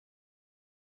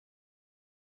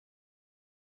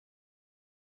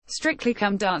Strictly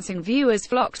Come Dancing viewers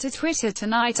flocked to Twitter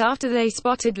tonight after they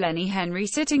spotted Lenny Henry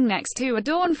sitting next to a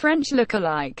Dawn French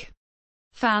lookalike.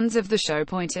 Fans of the show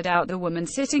pointed out the woman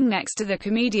sitting next to the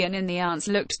comedian in the aunts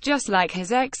looked just like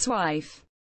his ex-wife.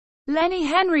 Lenny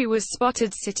Henry was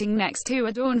spotted sitting next to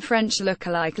a Dawn French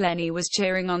lookalike. Lenny was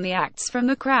cheering on the acts from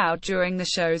the crowd during the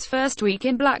show's first week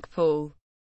in Blackpool.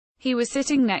 He was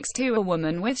sitting next to a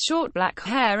woman with short black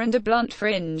hair and a blunt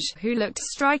fringe, who looked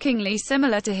strikingly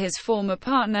similar to his former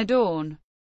partner Dawn.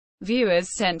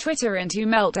 Viewers sent Twitter into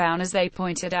meltdown as they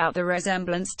pointed out the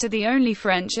resemblance to the only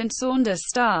French and Saunders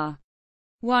star.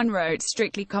 One wrote,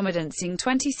 "Strictly Comediancing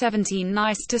 2017,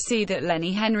 nice to see that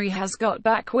Lenny Henry has got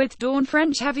back with Dawn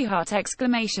French heavy heart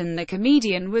exclamation. The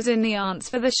comedian was in the aunts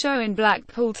for the show in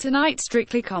Blackpool tonight.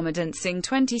 Strictly Comediancing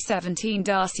 2017,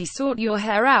 Darcy, sort your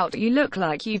hair out, you look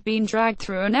like you've been dragged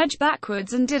through an edge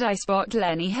backwards. And did I spot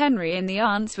Lenny Henry in the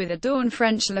aunts with a Dawn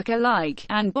French look-alike?"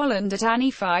 And Bolland at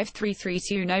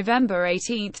Annie5332 November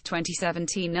 18,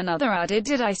 2017. Another added,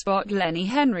 "Did I spot Lenny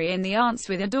Henry in the aunts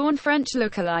with a Dawn French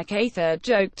look-alike?" A third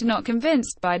joked, not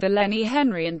convinced by the Lenny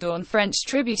Henry and Dawn French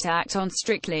tribute act on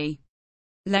Strictly.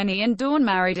 Lenny and Dawn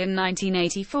married in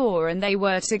 1984 and they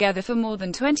were together for more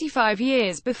than 25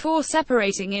 years before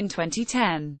separating in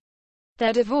 2010.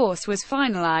 Their divorce was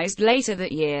finalized later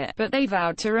that year, but they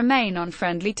vowed to remain on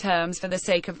friendly terms for the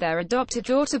sake of their adopted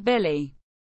daughter Billy.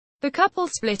 The couple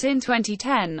split in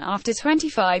 2010 after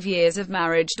 25 years of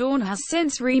marriage. Dawn has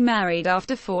since remarried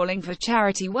after falling for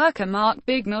charity worker Mark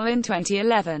Bignell in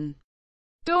 2011.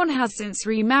 Dawn has since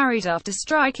remarried after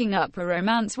striking up a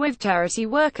romance with charity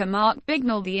worker Mark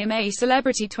Bignell. The MA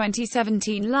Celebrity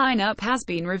 2017 lineup has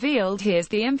been revealed. Here's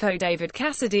the info. David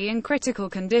Cassidy in critical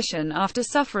condition after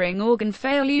suffering organ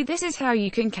failure. This is how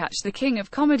you can catch the king of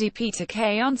comedy Peter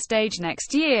Kay on stage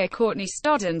next year. Courtney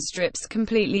Stodden strips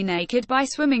completely naked by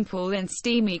swimming pool in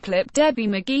steamy clip. Debbie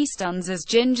McGee stuns as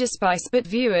Ginger Spice but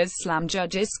viewers slam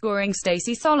judges scoring.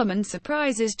 Stacey Solomon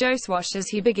surprises Joe Swash as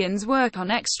he begins work on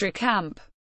Extra Camp.